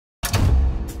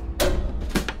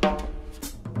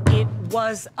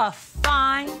was a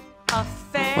fine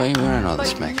affair. Well, you want to know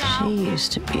this, Meg. She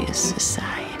used to be a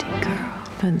society girl,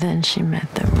 but then she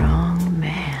met the wrong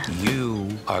man. You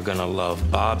are gonna love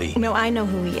Bobby. No, I know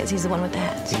who he is. He's the one with the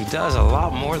hats. He does a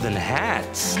lot more than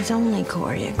hats. He's only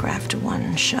choreographed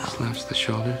one show. Slouch the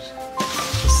shoulders.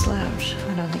 Slouch.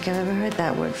 I don't think I've ever heard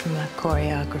that word from a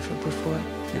choreographer before.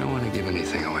 You don't want to give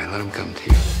anything away. Let him come to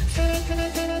you.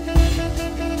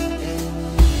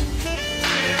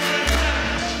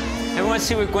 Everyone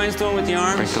see what Gwen's doing with the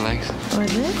arms? Break the legs. Or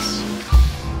this?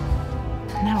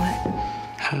 Now what?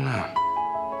 I don't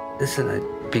know. Listen,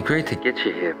 it'd be great to get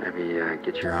you here. Maybe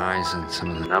get your eyes on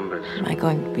some of the numbers. Am I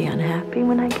going to be unhappy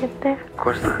when I get there? Of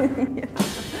course not.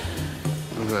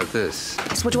 How about this?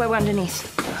 So what do I wear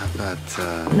underneath? How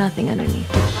about, Nothing underneath.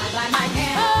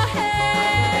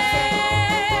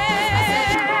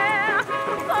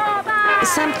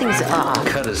 Something's off.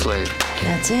 cut his leg?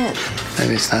 That's it.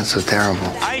 Maybe it's not so terrible.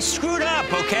 I screwed up,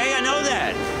 okay? I know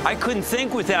that. I couldn't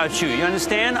think without you. You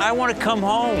understand? I want to come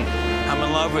home. I'm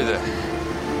in love with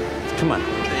her. Come on.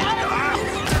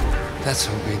 That's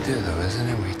what we do, though, isn't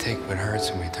it? We take what hurts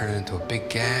and we turn it into a big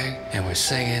gag, and we're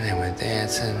singing and we're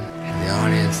dancing, and the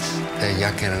audience, they're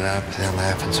yucking it up, they're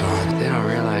laughing so hard. They don't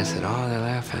realize that all they're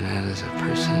laughing at is a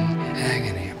person in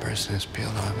agony, a person who's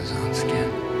peeled off his own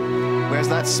skin. Where's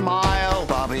that smile,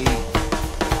 Bobby?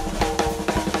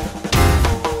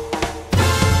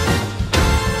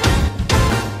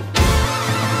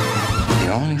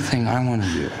 The only thing I want to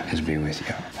do is be with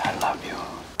you. I love you.